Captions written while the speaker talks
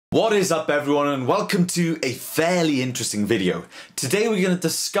What is up everyone, and welcome to a fairly interesting video. Today we're going to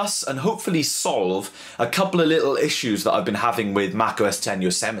discuss and hopefully solve a couple of little issues that I've been having with macOS 10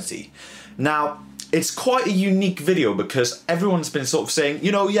 Yosemite. Now, it's quite a unique video because everyone's been sort of saying,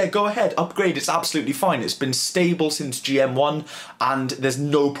 you know, yeah, go ahead, upgrade, it's absolutely fine. It's been stable since GM1 and there's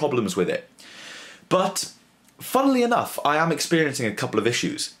no problems with it. But funnily enough, I am experiencing a couple of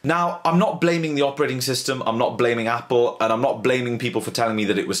issues. Now, I'm not blaming the operating system, I'm not blaming Apple, and I'm not blaming people for telling me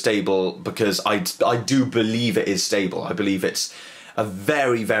that it was stable because I do believe it is stable. I believe it's a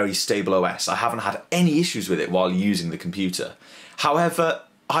very, very stable OS. I haven't had any issues with it while using the computer. However,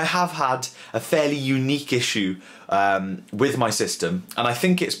 I have had a fairly unique issue with my system, and I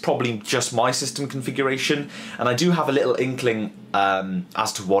think it's probably just my system configuration, and I do have a little inkling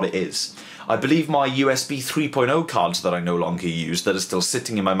as to what it is. I believe my USB 3.0 cards that I no longer use, that are still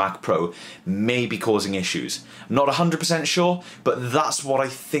sitting in my Mac Pro, may be causing issues. I'm not 100% sure, but that's what I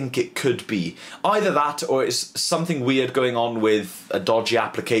think it could be. Either that, or it's something weird going on with a dodgy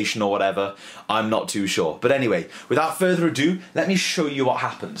application or whatever. I'm not too sure. But anyway, without further ado, let me show you what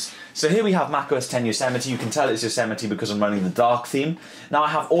happens. So here we have macOS 10 Yosemite. You can tell it's Yosemite because I'm running the dark theme. Now I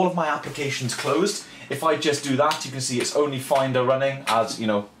have all of my applications closed. If I just do that, you can see it's only Finder running, as you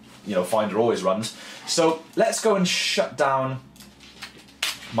know, Finder always runs. So let's go and shut down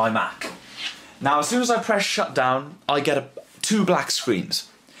my Mac. Now, as soon as I press shut down, I get two black screens.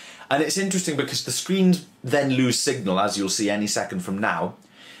 And it's interesting because the screens then lose signal, as you'll see any second from now.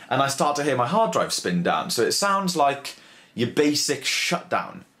 And I start to hear my hard drive spin down. So it sounds like your basic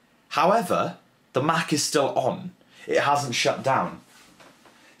shutdown. However, the Mac is still on. It hasn't shut down.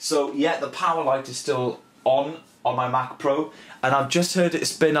 So yeah, the power light is still on my Mac Pro, and I've just heard it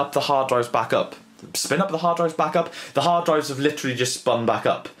spin up the hard drives back up. Spin up the hard drives back up? The hard drives have literally just spun back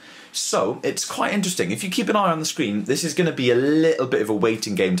up. So, it's quite interesting. If you keep an eye on the screen, this is going to be a little bit of a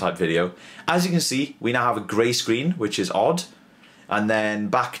waiting game type video. As you can see, we now have a grey screen, which is odd. And then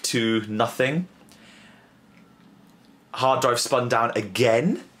back to nothing. Hard drive spun down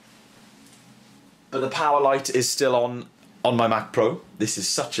again. But the power light is still on my Mac Pro. This is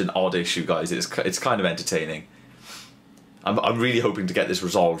such an odd issue, guys. It's kind of entertaining. I'm really hoping to get this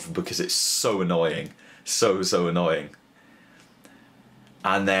resolved because it's so annoying. So annoying.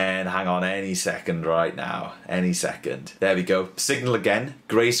 And then, hang on, any second right now. Any second. There we go. Signal again.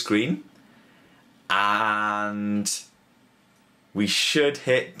 Grey screen. And we should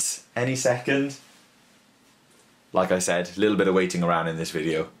hit any second. Like I said, a little bit of waiting around in this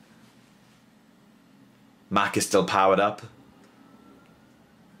video. Mac is still powered up.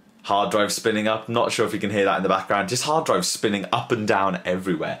 Hard drive spinning up. Not sure if you can hear that in the background. Just hard drive spinning up and down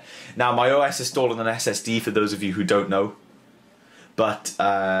everywhere. Now, my OS is stored on an SSD for those of you who don't know. But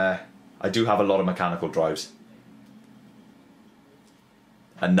I do have a lot of mechanical drives.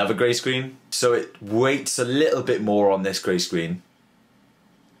 Another grey screen. So it waits a little bit more on this grey screen.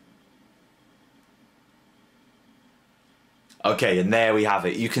 Okay, and there we have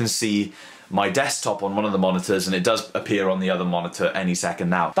it. You can see my desktop on one of the monitors, and it does appear on the other monitor any second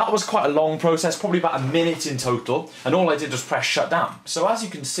now. That was quite a long process, probably about a minute in total, and all I did was press shut down. So as you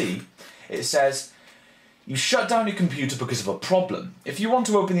can see, it says, you shut down your computer because of a problem. If you want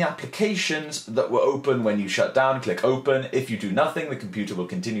to open the applications that were open when you shut down, click open. If you do nothing, the computer will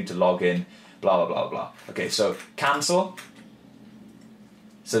continue to log in, blah, blah, blah, blah. Okay, so cancel.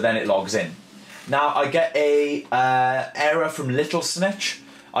 So then it logs in. Now I get a error from Little Snitch.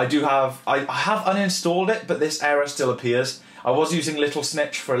 I have uninstalled it, but this error still appears. I was using Little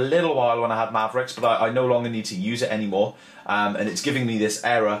Snitch for a little while when I had Mavericks, but I no longer need to use it anymore. And it's giving me this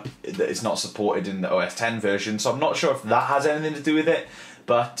error that it's not supported in the OS 10 version, so I'm not sure if that has anything to do with it,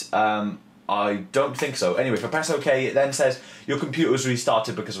 but I don't think so. Anyway, if I press OK, it then says your computer was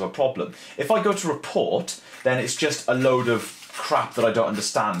restarted because of a problem. If I go to report, then it's just a load of crap that I don't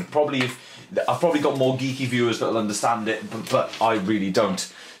understand. I've probably got more geeky viewers that'll understand it, but I really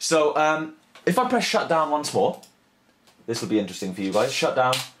don't. So, if I press shut down once more, this will be interesting for you guys. Shut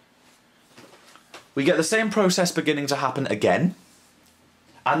down. We get the same process beginning to happen again.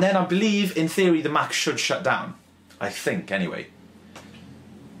 And then I believe, in theory, the Mac should shut down. I think, anyway.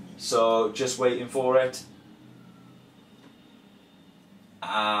 So, just waiting for it.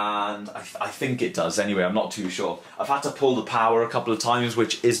 And I think it does anyway, I'm not too sure. I've had to pull the power a couple of times,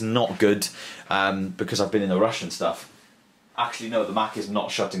 which is not good because I've been in a rush and stuff. Actually no, the Mac is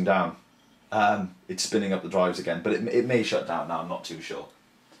not shutting down. It's spinning up the drives again, but it may shut down now, I'm not too sure.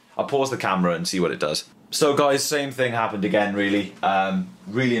 I'll pause the camera and see what it does. So guys, same thing happened again really.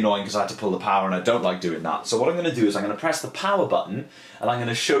 Really annoying because I had to pull the power and I don't like doing that. So what I'm going to do is I'm going to press the power button and I'm going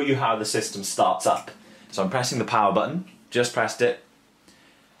to show you how the system starts up. So I'm pressing the power button, just pressed it.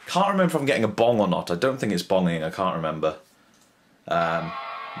 Can't remember if I'm getting a bong or not. I don't think it's bonging, I can't remember.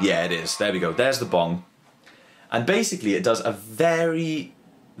 Yeah, it is. There we go. There's the bong. And basically it does a very,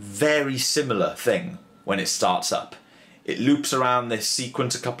 very similar thing when it starts up. It loops around this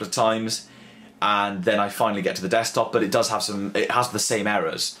sequence a couple of times, and then I finally get to the desktop, but it does have some, it has the same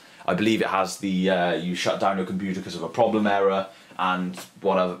errors. I believe it has the, you shut down your computer because of a problem error, and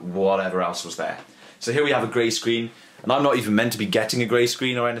whatever else was there. So here we have a grey screen, and I'm not even meant to be getting a grey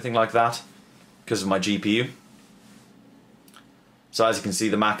screen or anything like that, because of my GPU. So as you can see,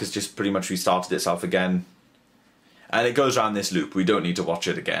 the Mac has just pretty much restarted itself again. And it goes around this loop. We don't need to watch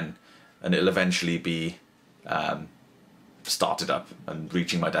it again. And it'll eventually be started up and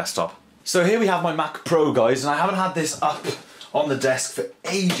reaching my desktop. So here we have my Mac Pro, guys, and I haven't had this up on the desk for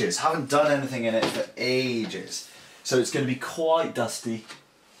ages. Haven't done anything in it for ages. So it's going to be quite dusty.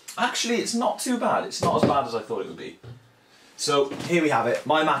 Actually, it's not too bad. It's not as bad as I thought it would be. So here we have it,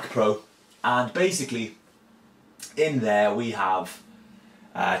 my Mac Pro. And basically, in there we have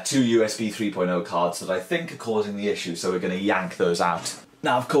two USB 3.0 cards that I think are causing the issue, so we're going to yank those out.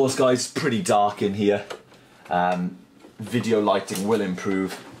 Now, of course, guys, it's pretty dark in here. Video lighting will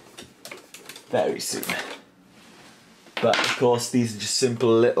improve very soon. But, of course, these are just simple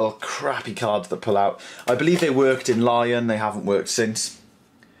little crappy cards that pull out. I believe they worked in Lion, they haven't worked since.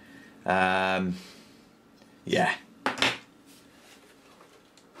 Yeah.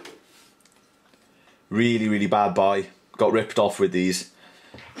 Really, really bad buy. Got ripped off with these.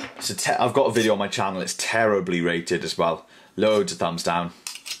 So I've got a video on my channel, it's terribly rated as well. Loads of thumbs down.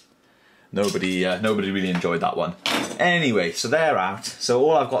 Nobody really enjoyed that one. Anyway, so they're out. So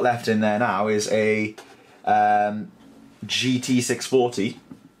all I've got left in there now is a GT640.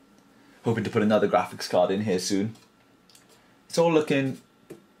 Hoping to put another graphics card in here soon. It's all looking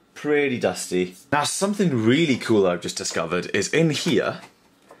pretty dusty. Now, something really cool I've just discovered is in here,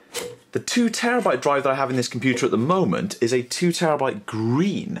 the 2 terabyte drive that I have in this computer at the moment is a 2 terabyte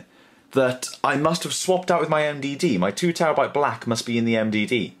green that I must have swapped out with my MDD. My 2 terabyte black must be in the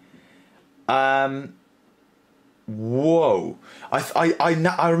MDD. Whoa.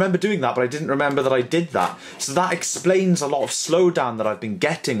 I remember doing that, but I didn't remember that I did that. So that explains a lot of slowdown that I've been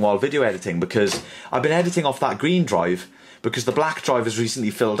getting while video editing, because I've been editing off that green drive because the black drive has recently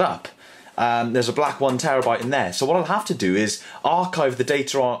filled up. There's a black 1 terabyte in there. So what I'll have to do is archive the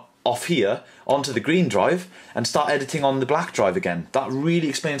data off here onto the green drive and start editing on the black drive again. That really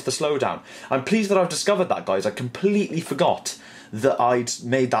explains the slowdown. I'm pleased that I've discovered that, guys. I completely forgot that I'd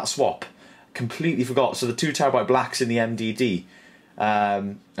made that swap. Completely forgot. So the 2 terabyte black's in the MDD,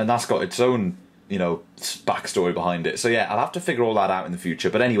 and that's got its own, you know, backstory behind it. So yeah, I'll have to figure all that out in the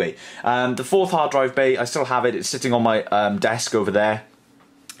future. But anyway, the 4th hard drive bay, I still have it. It's sitting on my desk over there.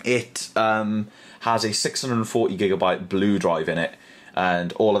 It has a 640 gigabyte blue drive in it,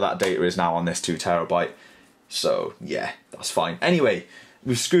 and all of that data is now on this 2 terabyte. So yeah, that's fine. Anyway,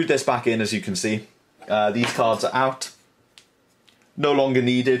 we've screwed this back in, as you can see. These cards are out. No longer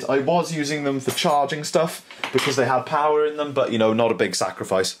needed. I was using them for charging stuff because they had power in them, but you know, not a big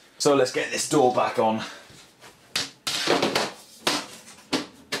sacrifice. So let's get this door back on.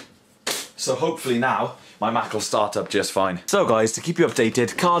 So hopefully now my Mac will start up just fine. So guys, to keep you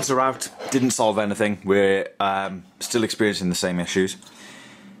updated, cards are out. Didn't solve anything. We're still experiencing the same issues.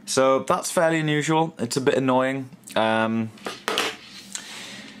 So that's fairly unusual. It's a bit annoying.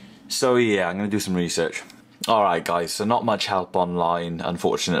 So yeah, I'm gonna do some research. Alright guys, so not much help online,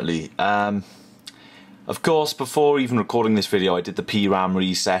 unfortunately. Of course, before even recording this video, I did the PRAM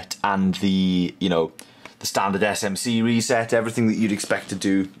reset and the, you know, the standard SMC reset, everything that you'd expect to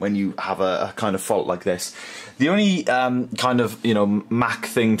do when you have a kind of fault like this. The only kind of, you know, Mac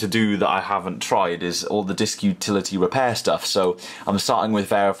thing to do that I haven't tried is all the disk utility repair stuff. So I'm starting with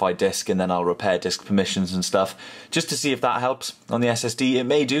verify disk, and then I'll repair disk permissions and stuff, just to see if that helps on the SSD. It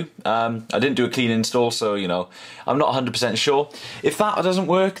may do. I didn't do a clean install, so, you know, I'm not 100% sure. If that doesn't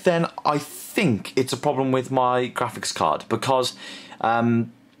work, then I think it's a problem with my graphics card, because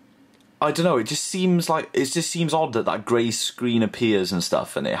I don't know, it just seems odd that that grey screen appears and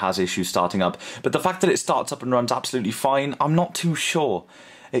stuff, and it has issues starting up. But the fact that it starts up and runs absolutely fine, I'm not too sure.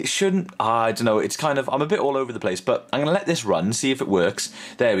 It shouldn't, I don't know, it's kind of, I'm a bit all over the place, but I'm going to let this run, see if it works.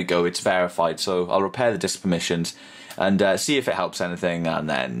 There we go, it's verified, so I'll repair the disk permissions and see if it helps anything, and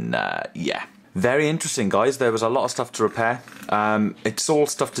then, yeah. Very interesting, guys. There was a lot of stuff to repair. It's all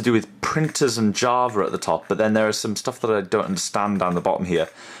stuff to do with printers and Java at the top, but then there is some stuff that I don't understand down the bottom here,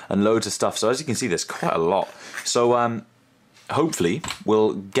 and loads of stuff. So as you can see, there's quite a lot. So hopefully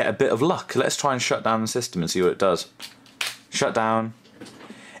we'll get a bit of luck. Let's try and shut down the system and see what it does. Shut down.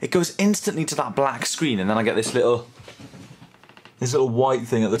 It goes instantly to that black screen, and then I get this little This little white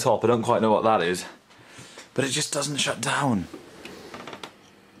thing at the top, I don't quite know what that is. But it just doesn't shut down.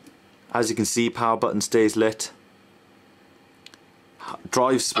 As you can see, power button stays lit.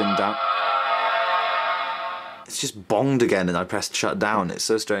 Drive spin down. It's just bonged again and I pressed shut down. It's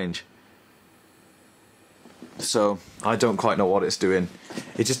so strange. So, I don't quite know what it's doing.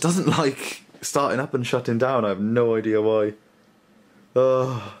 It just doesn't like starting up and shutting down. I have no idea why.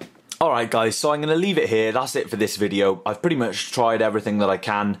 Alright guys, so I'm going to leave it here. That's it for this video. I've pretty much tried everything that I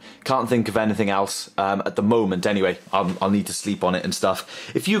can. Can't think of anything else at the moment anyway. I'll need to sleep on it and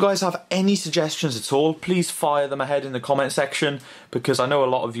stuff. If you guys have any suggestions at all, please fire them ahead in the comment section, because I know a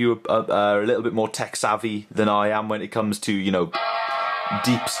lot of you are a little bit more tech savvy than I am when it comes to, you know,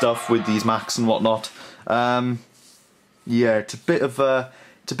 deep stuff with these Macs and whatnot. Yeah, it's a bit of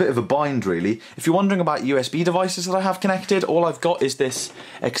a bind really. If you're wondering about USB devices that I have connected, all I've got is this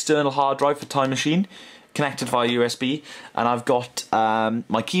external hard drive for Time Machine connected via USB, and I've got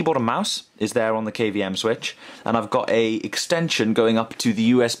my keyboard and mouse is there on the KVM switch, and I've got a extension going up to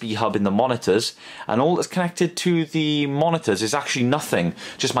the USB hub in the monitors, and all that's connected to the monitors is actually nothing,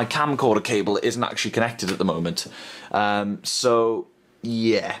 just my camcorder cable isn't actually connected at the moment. So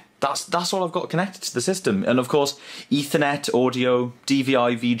yeah, that's all I've got connected to the system, and of course Ethernet, audio,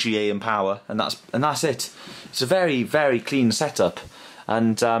 DVI, VGA, and power, and that's it. It's a very, very clean setup,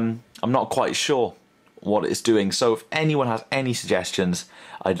 and I'm not quite sure what it's doing. So if anyone has any suggestions,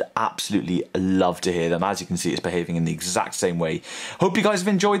 I'd absolutely love to hear them. As you can see, it's behaving in the exact same way. Hope you guys have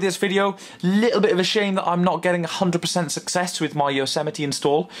enjoyed this video. Little bit of a shame that I'm not getting 100% success with my Yosemite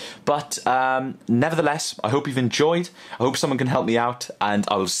install, but nevertheless, I hope you've enjoyed. I hope someone can help me out, and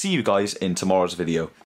I will see you guys in tomorrow's video.